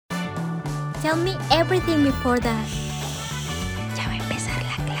Tell me everything before that. Ya va a empezar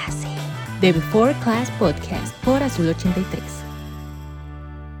la clase. The Before Class Podcast por Azul 83.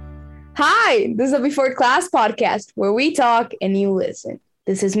 Hi, this is the Before Class Podcast where we talk and you listen.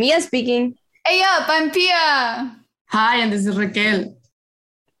 This is Mia speaking. Hey up, I'm Pia. Hi, and this is Raquel.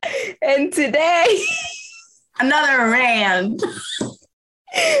 And today, Another rant.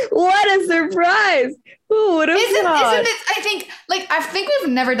 what a surprise! Who would have thought? Isn't it? I think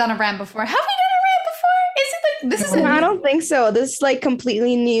we've never done a rant before. Have we done a rant before? Is it like this is I don't think so. This is like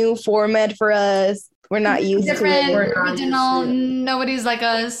completely new format for us. We're not used different, to it. original, nobody's like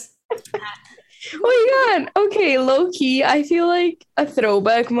us. Oh my god. Okay, low key, I feel like a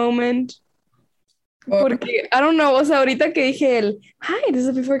throwback moment. Porque, I don't know, o sea, ahorita que dije el, hi, this is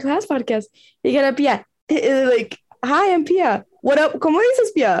a Before Class Podcast. Dije la Pia, like, hi, I'm Pia. What up? ¿Cómo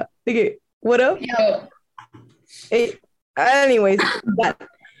dices Pia? Dije, what up? Yo. Anyways,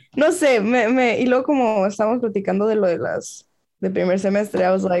 no sé, y luego como estábamos platicando de lo de primer semestre,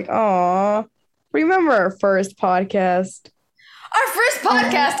 I was like, oh, remember our first podcast? Our first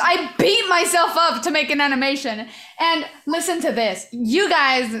podcast, I beat myself up to make an animation. And listen to this. You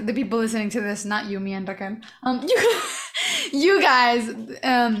guys, the people listening to this, not you, me and Raquel. You guys,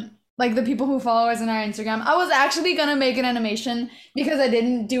 like the people who follow us on our Instagram, I was actually gonna make an animation because I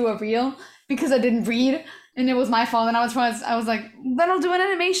didn't do a reel, because I didn't read, and it was my fault. And I was like, then I'll do an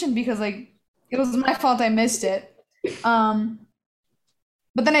animation because like it was my fault I missed it. But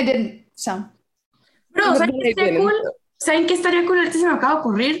then I didn't, so. Bro, ¿saben qué estaría cool? Ahorita se me acaba de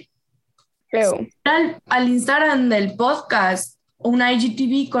ocurrir. Creo. Al Instagram del podcast, un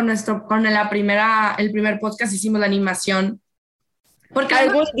IGTV con el primer podcast hicimos la animación. Porque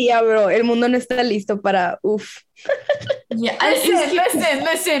algún día, bro, el mundo no está listo para, Yeah,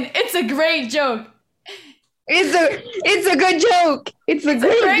 Listen, it's a great joke. It's a good joke. It's a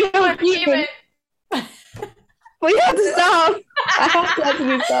great joke. Even. We have to stop. I have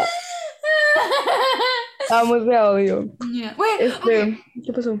to stop. Vamos de audio. Yeah. Wait, okay.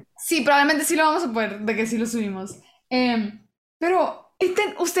 ¿Qué pasó? Sí, probablemente sí lo vamos a poder, de que sí lo subimos. Pero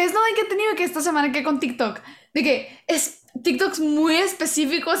ustedes no ven que he tenido que esta semana que con TikTok, de que es TikToks muy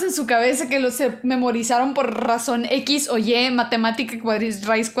específicos en su cabeza que los se memorizaron por razón X o Y, matemática,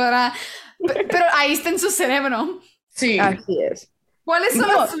 raíz cuadrada, pero ahí está en su cerebro. Sí. Así es. ¿Cuáles son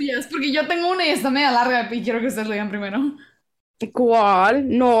las suyas? Porque yo tengo una y está media larga y quiero que ustedes lo digan primero.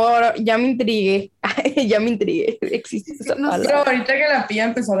 ¿Cuál? No, ahora ya me intrigué. Ya me intrigué. Existe esa palabra. Pero ahorita que la Pia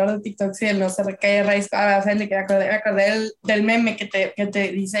empezó a hablar de TikTok, sí, no sé qué raíz, o sea, me acordé del meme que te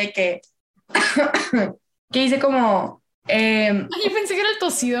dice que dice como Yo pensé que era el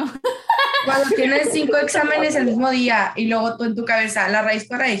tosido. cuando tienes 5 exámenes el mismo día y luego tú en tu cabeza la raíz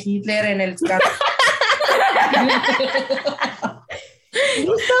cuadrada de Hitler en el carro.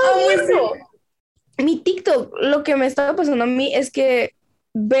 No estaba viendo. Mi TikTok, lo que me estaba pasando a mí es que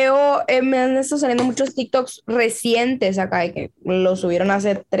veo, me han estado saliendo muchos TikToks recientes acá, de que los subieron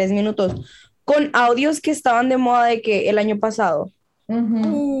hace 3 minutos, con audios que estaban de moda de que el año pasado.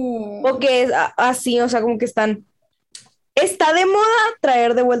 O que es así, o sea, como que está de moda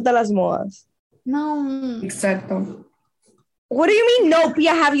traer de vuelta las modas. No. Exacto. What do you mean? No,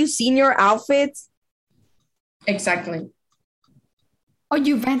 Pia, have you seen your outfits? Exactly. Oh,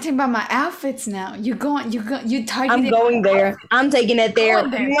 you ranting about my outfits now. You targeting. I'm going there. I'm taking it there.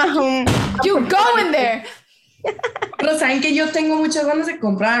 You going there. Pero saben que yo tengo muchas ganas de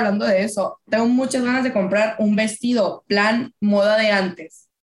comprar, hablando de eso, tengo muchas ganas de comprar un vestido plan moda de antes.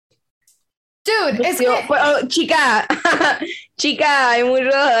 Dude, es que... chica, hay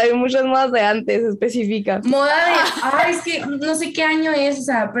muchas modas de antes específicas. Moda de, es que no sé qué año es, o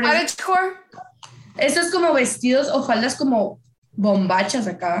sea, pero Cottagecore. Eso es como vestidos o faldas como bombachas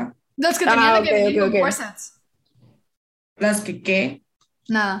acá. Los que tenían okay. corsets. Las que ¿qué?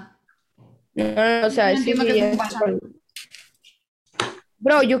 Nada. No, o sea, No sí, entiendo qué es bombacha.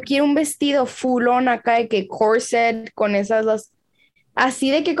 Bro, yo quiero un vestido full on acá de que corset con esas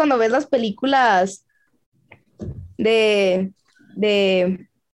así de que cuando ves las películas de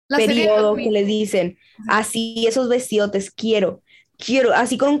periodo que les dicen, así esos vestidotes quiero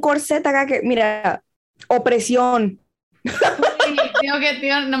así con un corset acá que mira, opresión.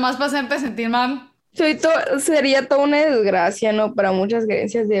 Tío, nomás para hacerte sentir mal. Sería toda una desgracia, ¿no? Para muchas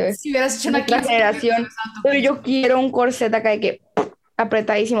creencias de Si hubieras hecho una clase generación. Pero yo quiero un corset acá de que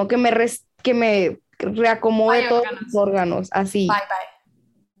apretadísimo, que me reacomode todos los órganos, así. Bye.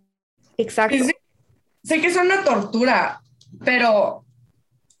 Exacto. Sé que es una tortura, pero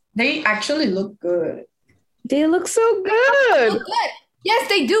they actually look good. They look so good. Yes,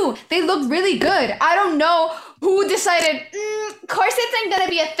 they do. They look really good. I don't know who decided corsets ain't gonna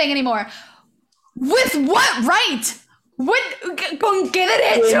be a thing anymore. With what right? ¿Con qué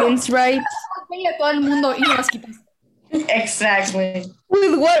derecho? Women's rights. A todo el mundo y las quitas. Exactly.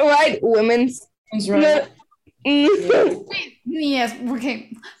 With what right? Women's. That's right. Yes,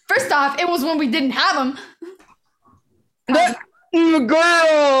 okay. First off, it was when we didn't have them.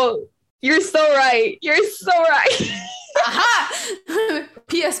 Girl, you're so right. You're so right. Aha!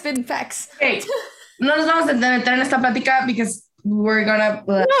 Pia spin facts. Okay. No nos vamos a meter en esta plática because we're gonna...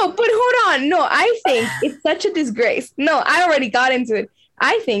 No, but hold on. No, I think it's such a disgrace. No, I already got into it.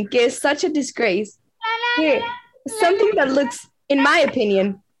 I think it's such a disgrace. Here, something that looks, in my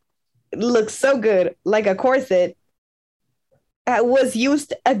opinion, looks so good, like a corset, was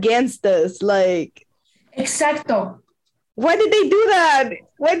used against us. Like, Exacto. why did they do that?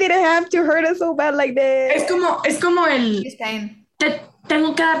 Why did it have to hurt us so bad like that? Es como el... Just saying.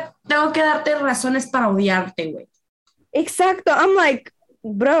 Tengo que darte razones para odiarte, güey. Exacto. I'm like,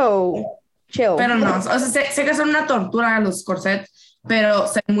 bro, chill. Pero no, o sea, sé que son una tortura los corsets, pero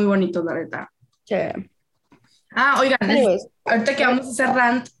se ven muy bonitos, la neta. Yeah. Oigan, Anyways. ahorita que vamos a hacer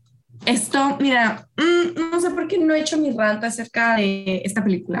rant, esto, mira, no sé por qué no he hecho mi rant acerca de esta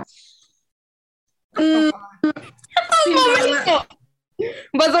película. Sí,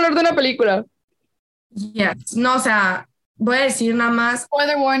 Vas a hablar de una película. yes. No, o sea, voy a decir nada más.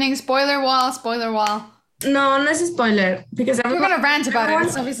 Spoiler warning, spoiler wall, spoiler wall. No es spoiler. Because We're gonna rant about it.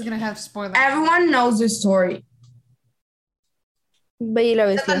 It's obviously gonna have spoilers. Everyone knows the story. Bella y la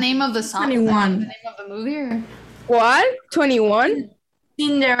Is that the Bestia. name of the song? 21. The name of the movie? Or? What? 21?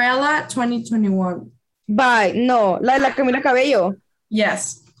 Cinderella 2021. Bye. No, la de la Camila Cabello.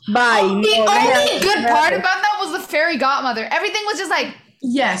 Yes. Bye. The No, only good part about that was the fairy godmother. Everything was just like,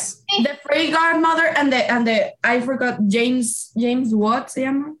 Yes. The fairy godmother and the I forgot James what se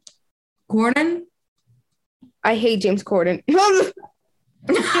llama? Gordon? I hate James Corden.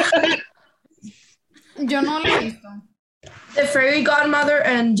 yo no lo he visto. The fairy godmother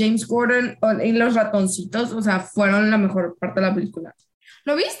and James Gordon y los ratoncitos, o sea, fueron la mejor parte de la película.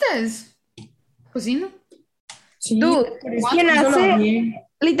 ¿Lo viste? Pues sí, ¿no? Sí, Dude, por eso ¿quién yo lo hace? vi.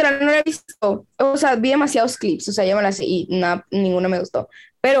 Literal, no lo he visto. O sea, vi demasiados clips, o sea, ya me las sé y ninguna me gustó.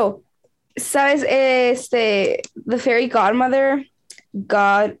 Pero, ¿sabes? The Fairy Godmother,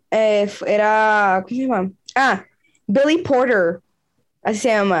 era, ¿cómo se llama? Billy Porter, así se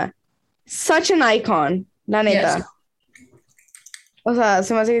llama. Such an icon, la neta. Yes. O sea,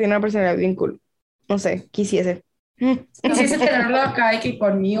 se me hace que tiene una personalidad bien cool. No sé, quisiese. Quisiese tenerlo acá y que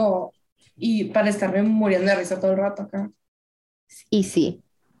conmigo y para estarme muriendo de risa todo el rato acá. Y sí.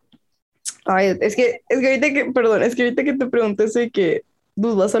 Ay, es que ahorita que te pregunté sé que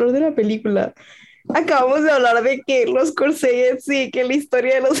nos vas a hablar de la película. Acabamos de hablar de que los corsets, sí, que la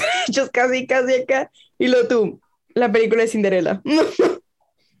historia de los derechos casi acá. Y lo tú, la película de Cinderella.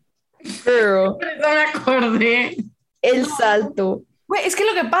 Girl, Por eso me acordé. el salto. Güey, es que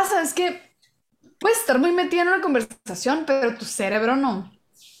lo que pasa es que puedes estar muy metida en una conversación, pero tu cerebro no.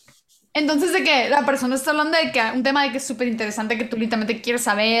 Entonces, de que la persona está hablando de que un tema de que es súper interesante, que tú literalmente quieres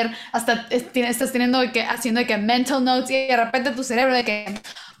saber, hasta estás teniendo de que, haciendo de que mental notes y de repente tu cerebro de que,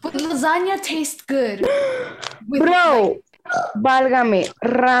 pues lasagna tastes good. Bro, válgame,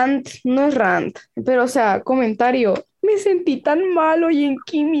 rant, no es rant, pero o sea, comentario, me sentí tan mal hoy en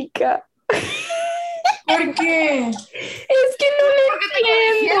química. ¿Por qué? Es que no le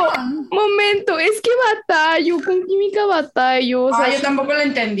entiendo. dijeron? Momento, es que batallo, con química batallo. O sea, Yo tampoco lo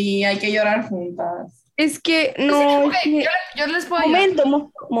entendí, hay que llorar juntas. es que no. Ok, es que- yo les puedo ayudar.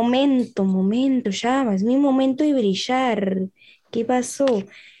 momento, Chava, es mi momento de brillar. ¿Qué pasó?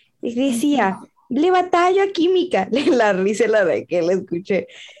 Y decía, le batallo a química. La risa la de que la escuché.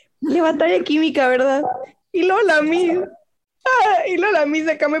 Le batallo a química, ¿verdad? Y luego la Miss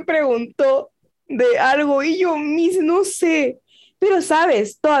acá me preguntó de algo y yo, Miss, no sé. Pero,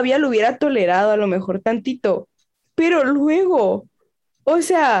 ¿sabes? Todavía lo hubiera tolerado a lo mejor tantito. Pero luego, o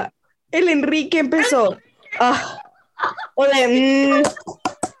sea, el Enrique empezó.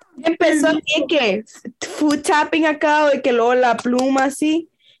 Empezó así de que food tapping acá, o de que luego la pluma así,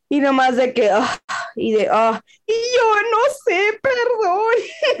 y nomás de que, y yo no sé, perdón.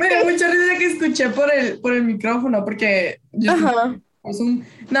 Me dio mucha risa que escuché por el micrófono, porque yo Ajá.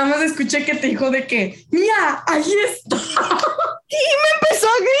 nada más escuché que te dijo de que, mira, ahí está. Empezó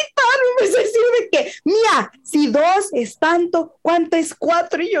a gritar, me empezó a decir de que, mira, si 2 es tanto, ¿cuánto es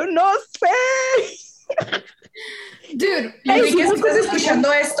 4? Y yo no sé. Dude, Enrique, si estás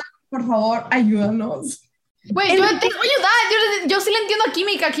escuchando esto, por favor, ayúdanos. güey, yo te voy a ayudar. Yo sí le entiendo a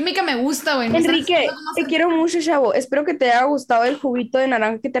química. Química me gusta, güey. Enrique, te quiero mucho, chavo. Espero que te haya gustado el juguito de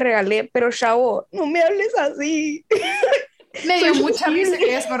naranja que te regalé, pero chavo, no me hables así. Me dio Soy mucha sensible. risa que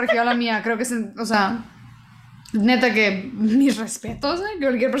hayas corregido la mía. Creo que es, o sea, neta que mis respetos, ¿eh?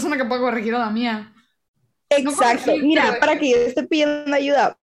 Cualquier persona que pueda corregir a la mía. No Exacto. corregir, Mira, pero para que yo esté pidiendo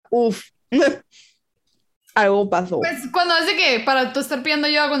ayuda, uf, algo pasó. pues cuando hace que para tú estar pidiendo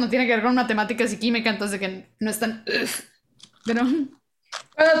ayuda cuando tiene que ver con matemáticas y química, entonces que no es tan... Pero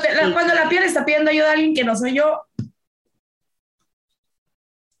Cuando la piel está pidiendo ayuda a alguien que no soy yo,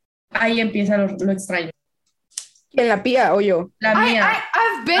 ahí empieza lo extraño. ¿Quién la pía o yo? La mía.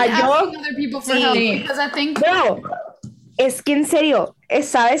 I've been ¿yo? asking other people for Sí. help because I think... Bro, es que en serio,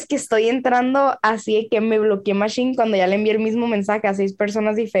 sabes que estoy entrando así de que me bloqueé Machine cuando ya le envié el mismo mensaje a 6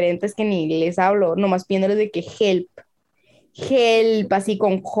 personas diferentes que ni les hablo, nomás pidiéndoles de que help, así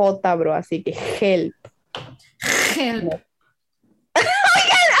con J, bro, así que help. Help. Ay,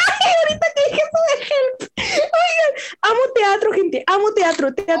 ahorita que dije eso de help. Oigan, amo teatro, gente, amo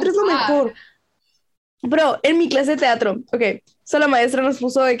teatro, teatro es lo mejor. Bro, en mi clase de teatro, ok, solo la maestra nos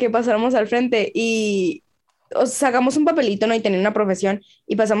puso de que pasáramos al frente y sacamos un papelito, ¿no? Y tenía una profesión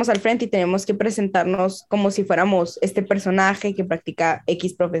y pasamos al frente y tenemos que presentarnos como si fuéramos este personaje que practica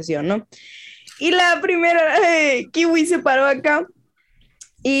X profesión, ¿no? Y la primera, Kiwi se paró acá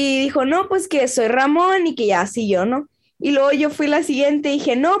y dijo, no, pues que soy Ramón y que ya así yo, ¿no? Y luego yo fui la siguiente y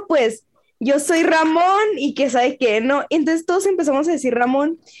dije, no, pues yo soy Ramón y que sabe qué, ¿no? Entonces todos empezamos a decir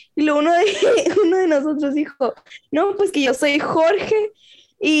Ramón y luego uno de nosotros dijo, no, pues que yo soy Jorge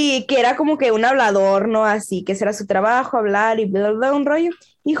y que era como que un hablador, ¿no? Así que ese era su trabajo, hablar y bla, bla, bla, un rollo.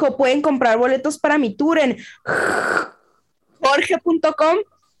 Dijo, pueden comprar boletos para mi tour en jorge.com.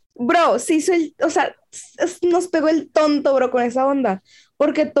 Bro, se hizo o sea, nos pegó el tonto, bro, con esa onda,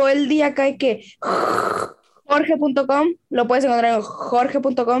 porque todo el día cae que jorge.com, lo puedes encontrar en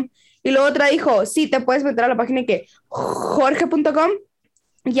jorge.com, y luego otra dijo, sí, te puedes meter a la página que jorge.com,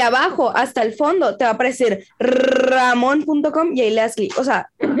 y abajo, hasta el fondo, te va a aparecer ramón.com, y ahí le das clic, o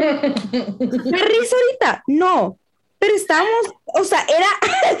sea, ¿me risa ahorita? No, pero estábamos, o sea,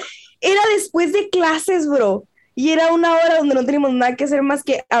 era después de clases, bro. Y era una hora donde no teníamos nada que hacer más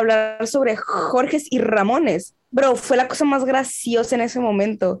que hablar sobre Jorges y Ramones. Bro, fue la cosa más graciosa en ese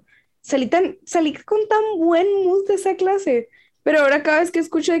momento. Salí con tan buen mood de esa clase. Pero ahora cada vez que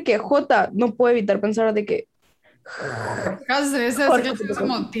escucho de que J, no puedo evitar pensar de que... Acabas de hacer esa clase hace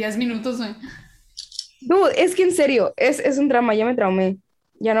como 10 minutos, güey. Dude, es que en serio, es un drama, ya me traumé.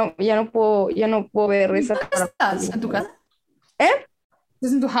 Ya no puedo ver esa... ¿Dónde estás? ¿En tu casa? ¿Eh?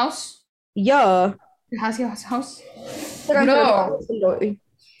 ¿Estás en tu house? Ya. House? Bro,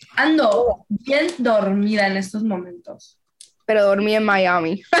 ando bien dormida en estos momentos. Pero dormí en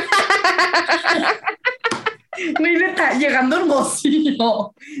Miami. Muy neta, llegando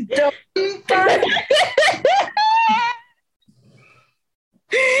Hermosillo. De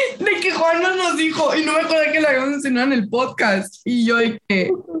que Juan nos dijo, y no me acuerdo que lo habíamos mencionado en el podcast. Y yo de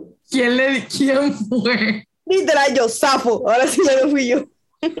que, ¿quién fue? Literal, yo zafo. Ahora sí no fui yo.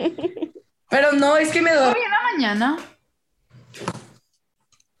 Pero no, es que me dormí. Hoy en la mañana.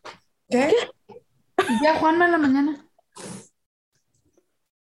 ¿Qué? Vi a Juanma en la mañana.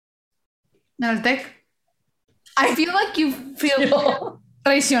 En el TEC. I feel like you feel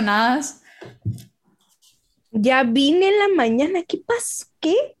traicionadas. Ya vine en la mañana. ¿Qué pasó?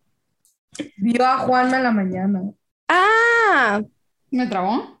 ¿Qué? Vio a Juanma en la mañana. Ah, ¿Me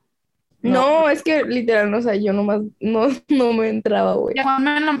trabó? no, es que literal, no, o sea, yo nomás no me entraba, güey. Vi a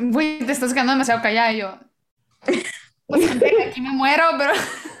Juanma en la... Güey, te estás quedando demasiado callada y yo... Pues aquí me muero, pero...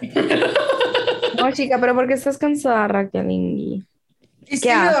 No, chica, pero ¿por qué estás cansada, Raquel? Es ¿Qué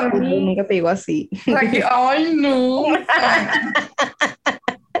que me haces? dormí. Nunca te digo así. Ay, no.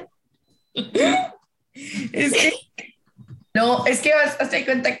 Es que no, es que hazte de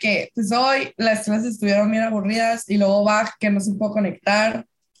cuenta que pues hoy las clases estuvieron bien aburridas y luego va que no se pudo conectar.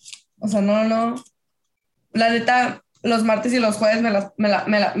 O sea, no. La neta, los martes y los jueves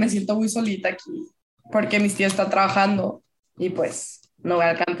me siento muy solita aquí porque mis tíos están trabajando y pues no voy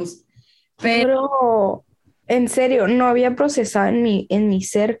al campus. Pero, en serio, no había procesado en mi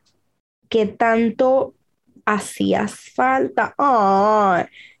ser qué tanto hacías falta. Ay,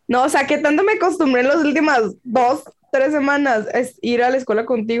 no, o sea, qué tanto me acostumbré en las últimas 2, 3 semanas a ir a la escuela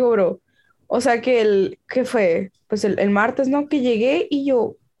contigo, bro. O sea, ¿qué fue? Pues el martes, ¿no? Que llegué y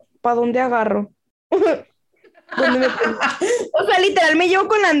yo, ¿para dónde agarro? ¿Dónde me pongo? O sea, literal, me llevo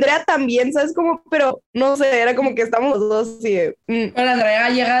con la Andrea también, ¿sabes? Como, pero no sé, era como que estamos los dos así de, Pero Andrea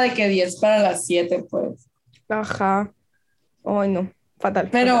llega de que 10 para las 7, pues. ajá. Ay, no, fatal.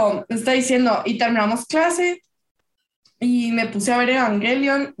 Pero me está diciendo, y terminamos clase y me puse a ver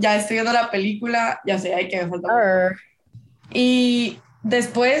Evangelion, ya estoy viendo la película, ya sé, hay que me falta. Arr. Y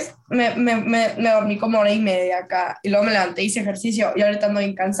después me dormí como hora y media acá y luego me levanté, hice ejercicio y ahorita ando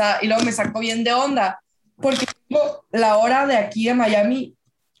bien cansada y luego me sacó bien de onda porque tengo la hora de aquí de Miami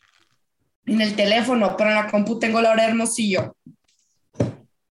en el teléfono, pero en la compu tengo la hora de Hermosillo.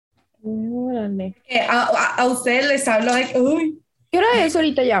 Órale. A ustedes les hablo de... Uy, ¿Qué hora es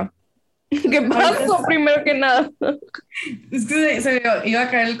ahorita ya? ¿Qué pasó primero que nada? es que se me iba a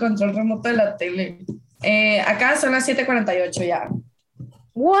caer el control remoto de la tele. Acá son las 7:48 ya.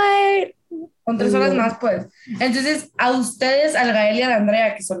 What? Con 3 horas más, pues. Entonces, a ustedes, al Gael y a la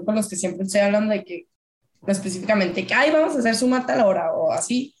Andrea, que son con los que siempre estoy hablando de que, específicamente, que, ay, vamos a hacer suma a tal hora o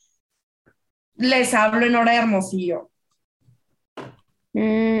así, les hablo en hora de Hermosillo,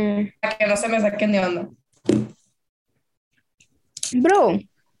 para que no se me saquen de onda. Bro,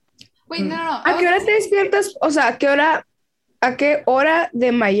 Wait, no. ¿a qué hora te despiertas? O sea, ¿a qué hora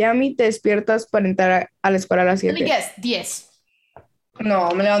de Miami te despiertas para entrar a la escuela a las Let me 7? guess, 10.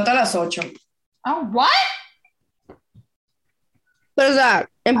 No, me levanto a las 8. Oh, what? Pero, o sea,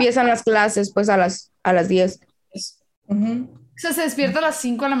 empiezan las clases pues a las 10. Ujú. O sea, se despierta a las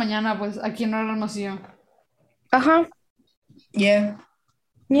 5 de la mañana, pues, aquí en Hora Hermosillo. Ajá. Yeah.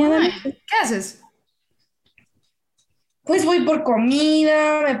 Ya, dale. Ay, ¿qué haces? Pues voy por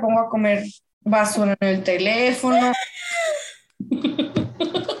comida, me pongo a comer basura en el teléfono.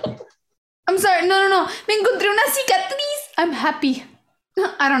 I'm sorry, no. Me encontré una cicatriz. I'm happy.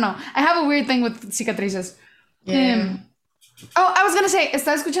 I don't know. I have a weird thing with cicatrices. Yeah. I was gonna say,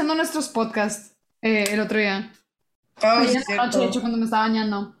 estaba escuchando nuestros podcasts el otro día. Oh, Ayer sí, en es la noche, de cierto. hecho, cuando me estaba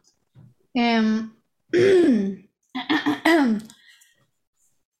bañando.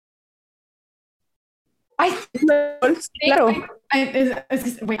 Ay, Claro. es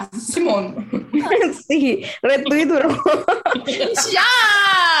que, wait. Simón. Sí, retweet, bro.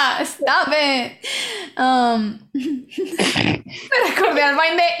 ¡Ya! ¡Stop it! Me recordé al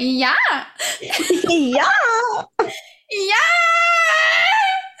Vine de ¡y ya! Y ya. ¡Y ya!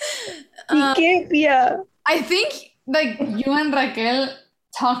 ¿Y qué, Pia? I think, like, you and Raquel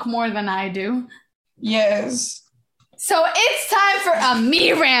talk more than I do. Yes. So it's time for a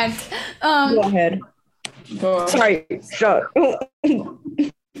me rant. Go ahead. Go. Sorry, shut. What do I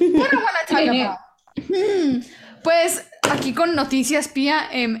want to talk about? Pues aquí con noticias, Pia.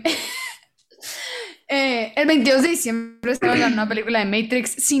 El 22 de diciembre estaba en una película de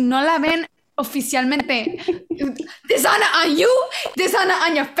Matrix. Si no la ven oficialmente, dishonor on you, dishonor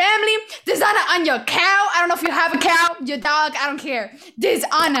on your family, dishonor on your cow. I don't know if you have a cow, your dog, I don't care.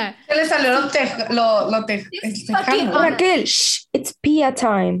 Dishonor. ¿Qué le salió el fucking tejano? Raquel, shh, it's Pia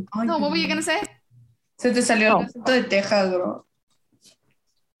time. Ay, No, what were you gonna say? se te salió No. el acento de Texas, bro.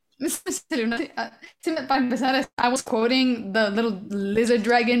 Para empezar, I was quoting the little lizard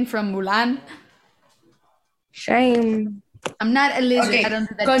dragon from Mulan. Shame. I'm not a lizard. Okay, I don't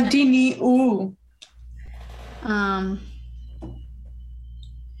do that. continue.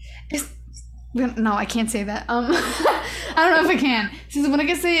 No, I can't say that. I don't know if I can. Se supone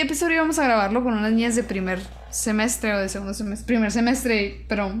que este episodio vamos a grabarlo con unas niñas de primer semestre o de segundo semestre. Primer semestre,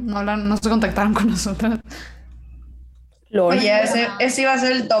 pero no se contactaron con nosotras. Lol. Oye, ese iba a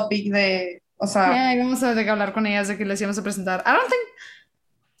ser el topic de, o sea, Yeah, vamos a tener que hablar con ellas de que les íbamos a presentar. I don't think...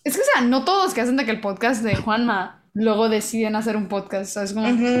 Es que, o sea, no todos que hacen de que el podcast de Juanma luego deciden hacer un podcast. ¿Sabes? Como...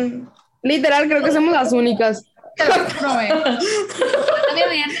 ujú. Literal, creo que somos las únicas. Te lo juro, güey.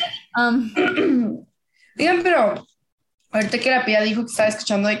 Bien. Digan, pero ahorita que la Pia dijo que estaba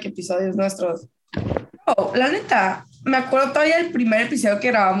escuchando de qué episodios nuestros. Oh, la neta, me acuerdo todavía del primer episodio que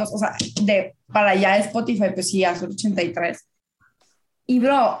grabamos, o sea, de para allá de Spotify, pues sí, hace 83. Y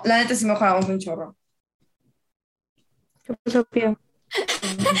bro, la neta sí mejoramos un chorro. ¿Qué pasó, Pia?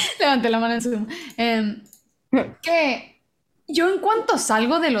 Levanté la mano en Zoom. Que yo en cuanto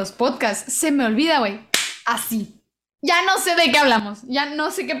salgo de los podcasts, se me olvida, güey. Así. Ya no sé de qué hablamos. Ya no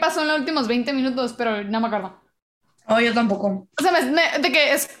sé qué pasó en los últimos 20 minutos, pero no me acuerdo. Oh, yo tampoco. O sea, de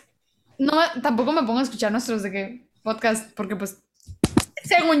que es... No, tampoco me pongo a escuchar nuestros de que podcast, porque pues...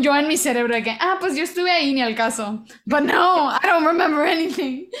 Según yo en mi cerebro de que, pues yo estuve ahí ni al caso. But no, I don't remember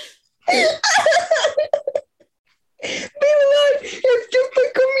anything. Perdón, es que estoy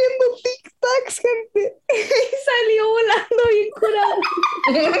comiendo Tic Tacs, gente. Y salió volando bien curado.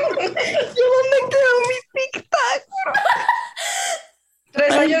 ¿Yo dónde quedó mi Tic Tac?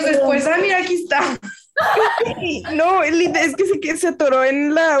 3 años después, mira, aquí está. No, es que se atoró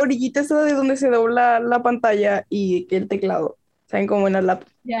en la orillita esa de donde se dobla la pantalla y el teclado. ¿Saben cómo en la laptop?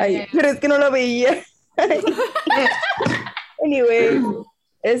 Ya, Ahí. ya. Pero es que no la veía. Anyway,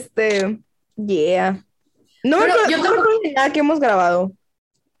 yeah. No me Pero acuerdo, yo no me acuerdo de nada que hemos grabado.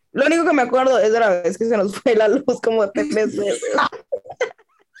 Lo único que me acuerdo es de la vez que se nos fue la luz como 3 veces.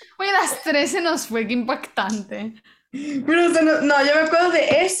 Oye, las 13 nos fue, qué impactante. Pero, o sea, no, yo me acuerdo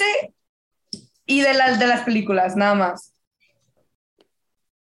de ese y de las películas, nada más.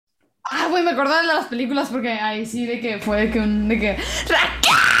 Ah, güey, me acordaba de las películas porque ahí sí de que fue de que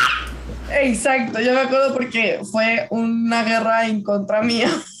Exacto, yo me acuerdo porque fue una guerra en contra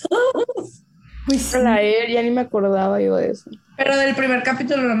mía. pues sí. Ya ni me acordaba yo de eso. Pero del primer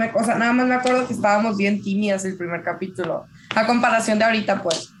capítulo o sea, nada más me acuerdo que estábamos bien tímidas el primer capítulo. A comparación de ahorita,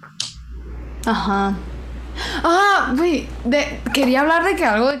 pues. Ajá. Ah, güey, quería hablar de que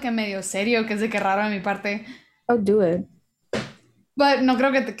algo de que medio serio, que es de que raro de mi parte. Oh, do it. But no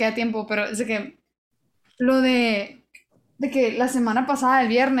creo que te quede tiempo, pero es de que lo de que la semana pasada, el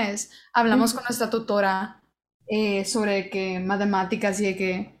viernes, hablamos con nuestra tutora sobre que matemáticas y de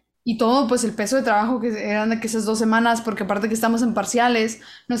que y todo, pues el peso de trabajo que eran de que esas 2 semanas, porque aparte que estamos en parciales,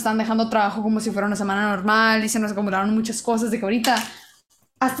 nos están dejando trabajo como si fuera una semana normal y se nos acumularon muchas cosas de que ahorita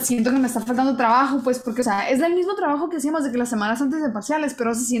hasta siento que me está faltando trabajo, pues porque, o sea, es el mismo trabajo que hacíamos de que las semanas antes de parciales,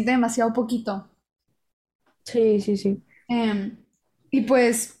 pero se siente demasiado poquito. Sí. Y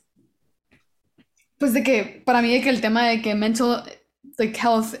pues de que para mí de que el tema de que mental like,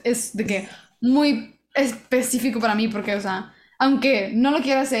 health es de que muy específico para mí porque, o sea, aunque no lo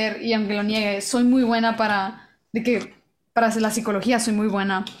quiera hacer y aunque lo niegue, soy muy buena para hacer la psicología, soy muy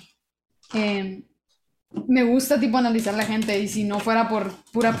buena. Me gusta tipo analizar a la gente y si no fuera por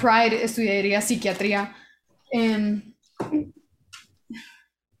pura pride estudiaría psiquiatría.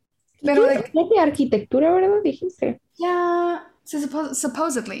 Pero de de arquitectura, ¿verdad? Dijiste. ya,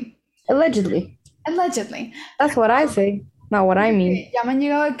 supposedly. Allegedly. Allegedly. That's what I say, not what I mean. Ya me han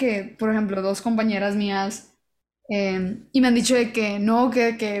llegado de que, por ejemplo, 2 compañeras mías y me han dicho de que no,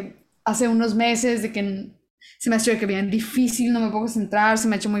 que hace unos meses de que se me ha hecho de que bien difícil, no me puedo concentrar, se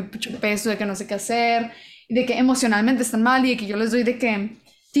me ha hecho muy mucho peso, de que no sé qué hacer, y de que emocionalmente están mal y de que yo les doy de que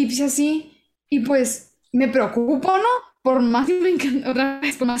tips y así, y pues me preocupo, ¿no? Por más que otra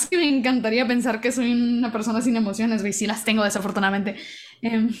vez, por más que me encantaría pensar que soy una persona sin emociones, güey, sí las tengo desafortunadamente.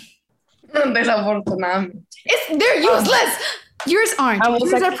 Desafortunadamente. They're useless. Yours aren't. I was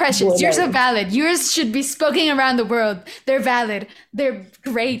Yours like, are precious. Yours are whatever. valid. Yours should be spoken around the world. They're valid. They're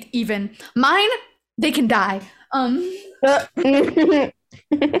great. Even mine, they can die. I don't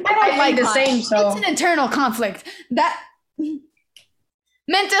like the mine. same, so. It's an internal conflict. That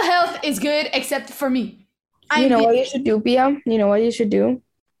mental health is good except for me. You know what you should do, Pia? You know what you should do?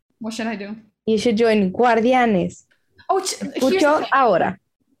 What should I do? You should join Guardianes. Oh, here's the Escucho thing. ahora.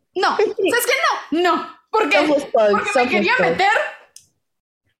 No, ¿sabes qué? No. ¿Por qué? Somos todos, Porque me somos quería todos. meter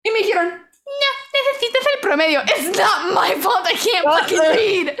y me dijeron, no, necesitas el promedio. It's not my fault, I can't fucking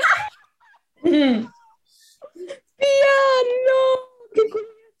read. Pia, no. ¿Qué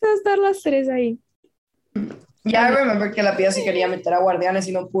coño estar las 3 ahí? Ya I remember que la Pia se quería meter a guardianes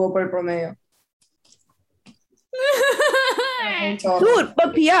y no pudo por el promedio. Dude,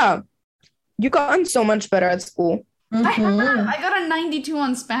 but Pia, you gotten so much better at school. I got a 92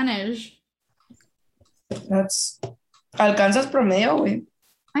 on Spanish. Alcanzas promedio, güey.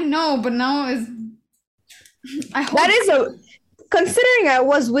 I know, but now it's... I hope... That is considering I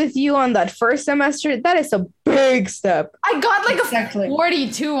was with you on that first semester, that is a big step. I got like Exactly. a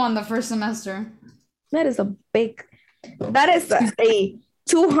 42 on the first semester. That is a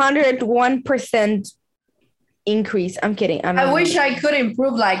 201% increase. I'm kidding. I wish I could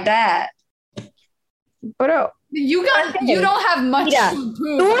improve like that. Pero, You don't have much mira, to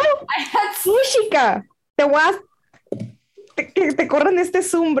improve. tú, I had tú, chica, te corren este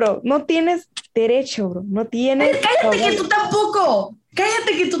Zoom, bro. No tienes derecho, bro. No tienes. Cállate que tú tampoco.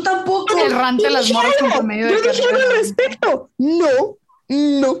 Cállate que tú tampoco. el rante de las morras con promedio de Yo dije algo al respecto. No.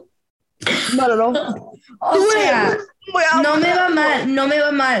 O sea, no me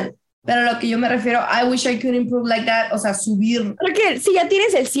va mal. Pero lo que yo me refiero, I wish I could improve like that. O sea, subir. Raquel, si ya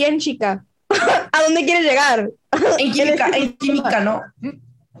tienes el 100, chica, ¿a dónde quieres llegar? En química, no.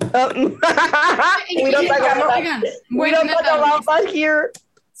 We don't talk about that here.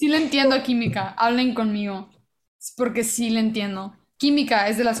 Sí le entiendo a química, hablen conmigo, porque sí le entiendo. Química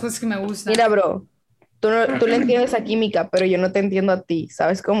es de las cosas que me gustan. Mira, bro, tú le entiendes a química, pero yo no te entiendo a ti,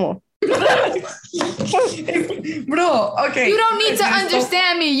 ¿sabes cómo? Bro, ok. You don't need to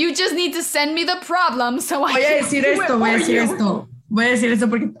understand me, you just need to send me the problem so I Voy a can decir do it esto, voy a decir esto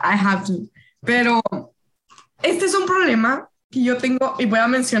porque I have to. Pero este es un problema que yo tengo y voy a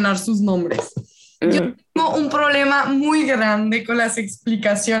mencionar sus nombres. Yo tengo un problema muy grande con las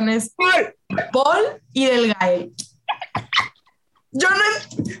explicaciones de Paul y del Gael.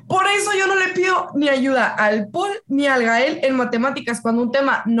 Por eso yo no le pido ni ayuda al Paul ni al Gael en matemáticas cuando un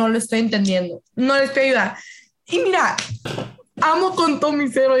tema no lo estoy entendiendo. No les pido ayuda. Y mira, amo con todo mi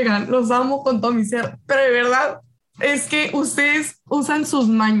ser, oigan, los amo con todo mi ser, pero de verdad es que ustedes usan sus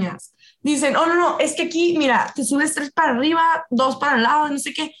mañas. Dicen, oh, no, es que aquí, mira, te subes 3 para arriba, 2 para el lado, no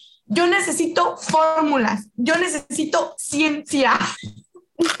sé qué. Yo necesito fórmulas, yo necesito ciencia.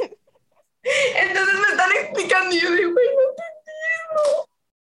 Entonces me están explicando y yo digo, güey, no te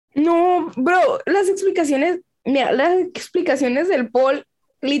entiendo. No, bro, las explicaciones del Paul,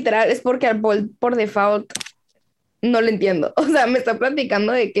 literal, es porque al Paul por default no le entiendo. O sea, me está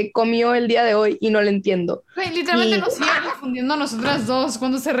platicando de qué comió el día de hoy y no le entiendo. Güey, literalmente nos sigue confundiendo a nosotras dos.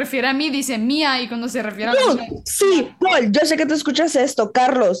 Cuando se refiere a mí, dice mía, y cuando se refiere a No, mí, sí, Paul, yo sé que tú escuchas esto,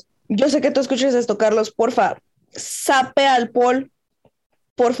 Carlos. Yo sé que tú escuchas esto, Carlos. Porfa, sape al Paul,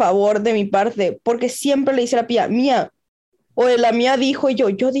 por favor, de mi parte, porque siempre le dice a la Pia, mía. O la mía dijo y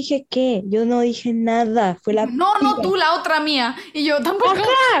yo dije qué, yo no dije nada, fue la no, Pia. tú, la otra mía. Y yo tampoco.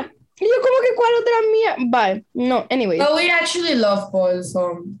 Ajá. Y yo como que cuál otra mía. Bye. No, anyway. But we actually love Paul,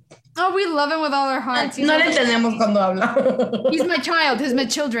 so... Oh, we love him with all our hearts. No le entendemos cuando habla. He's my child. He's my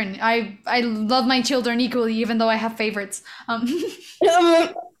children. I love my children equally, even though I have favorites.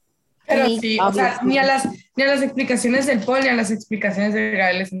 Pero sí, o sea, ni a las explicaciones del Paul ni a las explicaciones de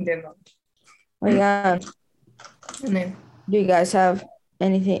Gael les entiendo. Oigan, No. do you guys have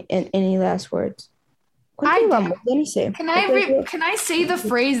any last words? I do. Vamos, ya ni sé. Can I say the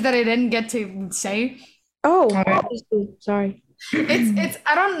phrase that I didn't get to say? Oh, Okay. obviously, sorry. It's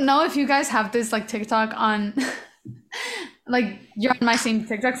I don't know if you guys have this like TikTok on like you're on my same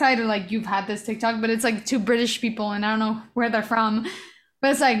TikTok side or like you've had this TikTok, but it's like 2 British people and I don't know where they're from.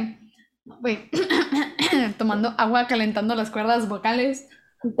 But it's like wait, tomando agua, calentando las cuerdas vocales.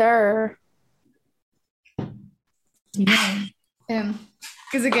 There.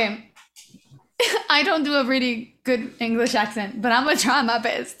 Because again, I don't do a really good English accent, but I'm gonna try my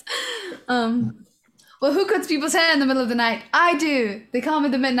best. Well, who cuts people's hair in the middle of the night? I do. They call me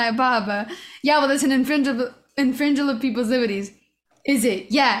the Midnight Barber. Yeah, well, that's an infringement of people's liberties. Is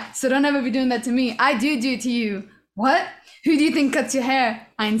it? Yeah, so don't ever be doing that to me. I do it to you. What? Who do you think cuts your hair?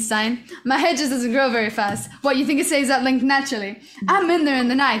 Einstein. My hair just doesn't grow very fast. What, you think it stays that length naturally? I'm in there in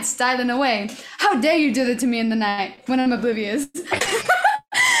the night, styling away. How dare you do that to me in the night, when I'm oblivious?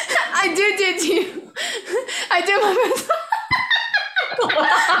 I do it to you. I do my best.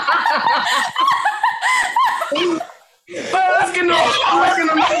 Para los que no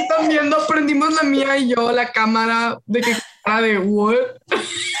me están viendo, prendimos la mía y yo la cámara de que cara de what? I'm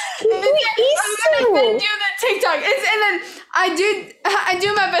gonna send you the TikTok. And then I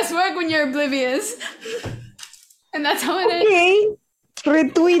do my best work when you're oblivious. And that's how it is. Okay.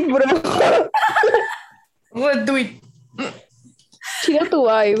 Retweet, bro. Retweet. Chido tu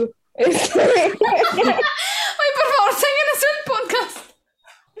vibe. Ay, por favor, sigan eso el podcast.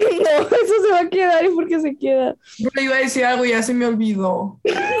 No, eso se va a quedar. ¿Y por qué se queda? Yo iba a decir algo y ya se me olvidó.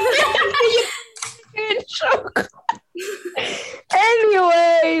 En shock.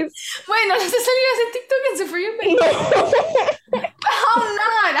 Anyways. Bueno, ¿no te salió ese TikTok en su For You page? No. How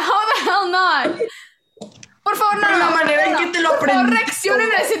not? How the hell not? Por favor, no. Pero la manera en que te lo Por favor, aprendí.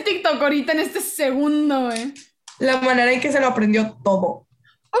 reaccionen a ese TikTok ahorita en este segundo, güey. La manera en que se lo aprendió todo.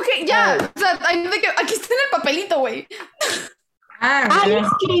 Ok, ya. O sea, aquí está en el papelito, güey. Ah, lo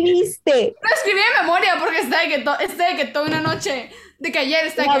escribiste. Lo escribí en memoria porque está de que toda una noche, de que ayer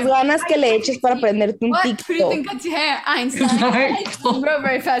está de Las que... ganas que le eches para aprenderte un What? Who do you think TikTok. cuts your hair? Einstein. Grow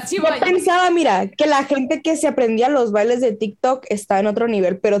very fast. You Yo want... pensaba, mira, que la gente que se aprendía los bailes de TikTok está en otro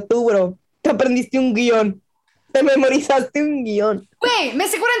nivel, pero tú, bro, te aprendiste un guión. Te memorizaste un guión. Güey, me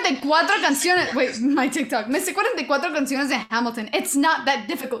sé 44 canciones. Wait, my TikTok. Me sé 44 canciones de Hamilton. It's not that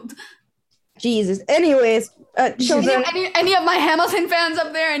difficult. Jesus. Anyways, children. Any of my Hamilton fans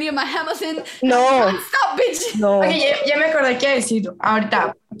up there? Any of my Hamilton? No. Stop, bitch. No. Ok, ya me acordé qué decir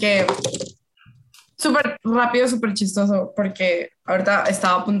ahorita, que súper rápido, súper chistoso, porque ahorita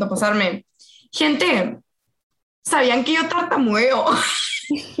estaba a punto de pasarme. Gente, ¿sabían que yo tartamudeo?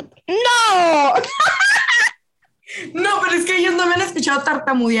 ¡No! No, pero es que ellos no me han escuchado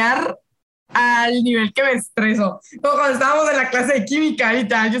tartamudear al nivel que me estreso. Como cuando estábamos en la clase de química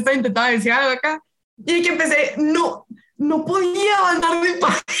ahorita, yo estaba intentando decir algo acá, y que empecé, no podía avanzar de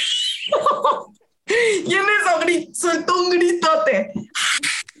página. Y en eso suelto un gritote.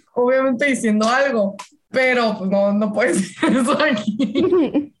 Obviamente diciendo algo, pero pues no puede ser eso aquí.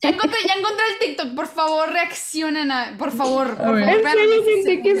 Ya encontré el TikTok. Por favor, reaccionen por favor. Por ver. favor, En vean serio, lo que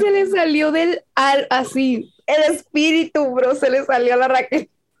gente, que se le salió así, el espíritu, bro, se le salió a la Raquel.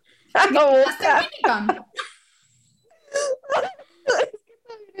 A la boca. química.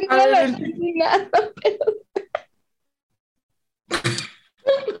 A ver, No lo entendí nada, pero-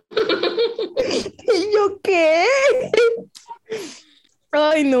 ¿Y yo qué?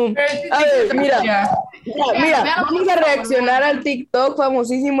 Ay, no. A ver, mira, vamos a reaccionar al TikTok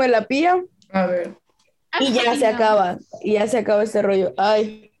famosísimo de la Pía A ver. y ya se acaba. Y ya se acaba este rollo.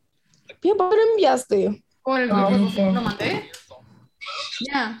 Ay, Pía, ¿por qué lo enviaste? Por el No, grupo. no. ¿Lo mandé?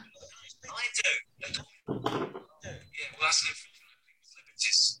 Ya.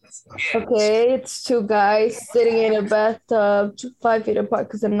 Okay, it's two guys sitting in a bathtub 5 feet apart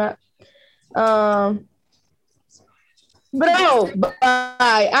because I'm not. Bro,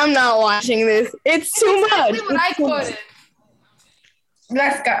 bye. I'm not watching this. It's too much. Exactly what I quoted.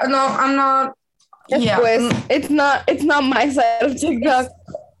 No, I'm not. Yeah. Después, it's not my side of TikTok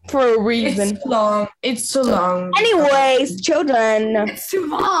for a reason. It's too long. Anyways, children, It's too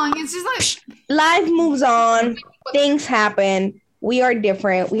long. It's just like life moves on. Things happen. We are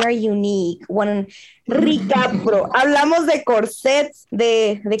different. We are unique. One recap, bro. Hablamos de corsets,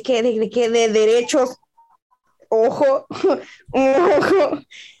 de derechos. Ojo, ojo.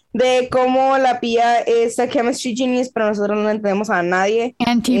 De cómo la Pía es a chemistry genius, pero nosotros no entendemos a nadie.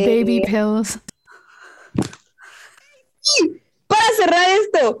 anti-baby pills. Para cerrar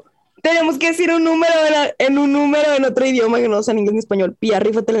esto, tenemos que decir un número en otro idioma que no sea en inglés ni español. Pía,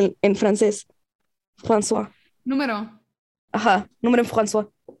 rífate en francés. François. Número. Ajá, número en François.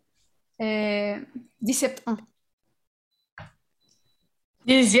 17.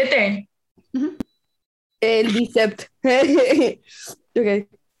 17. El bicep. Ok.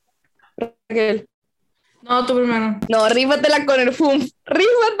 Raquel. No, tú primero. No, rífatela con el fum.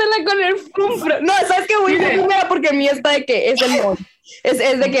 Rífatela con el fum. No, ¿sabes qué? Voy a ir primero porque el mío está de que es el mod. Es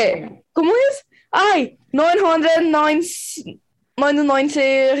de que. ¿Cómo es? Ay,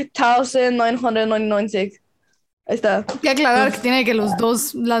 990,996. Ahí está. Hay que aclarar que tiene que las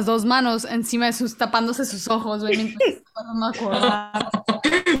dos manos encima de tapándose sus ojos, güey, mientras está tratando de acordar.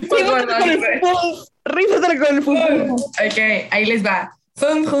 Rífatela con el fum. Ok, ahí les va.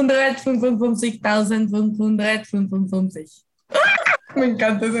 555,550. Me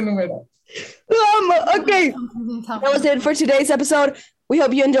encanta ese número. Okay, that was it for today's episode. We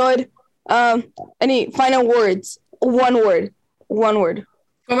hope you enjoyed. Any final words? One word.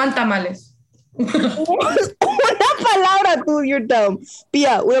 Coman tamales. Una palabra, tú, you're dumb.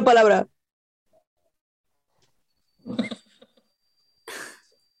 Pia, una palabra.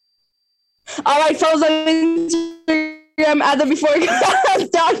 All right, follow us on Instagram at the before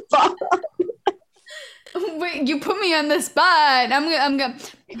dot pod. Wait, you put me on the spot. I'm gonna.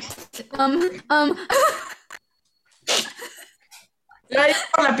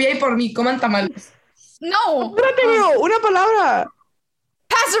 Por la Pía y por mí, coman tamales. No. Espérate, una palabra.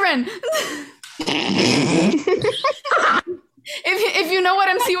 Passerin. If you know what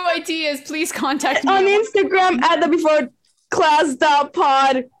MCYT is, please contact me On Instagram at the before class dot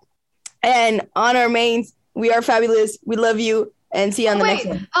pod. And on our mains, we are fabulous. We love you. And see you on the next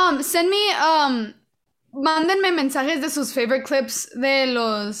one. Send me, mándenme mensajes de sus favorite clips de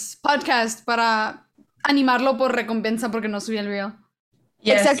los podcasts para animarlo por recompensa porque no subí el reel.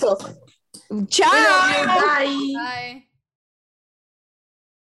 Yes. Exacto. Chao. We love you. Bye. Bye.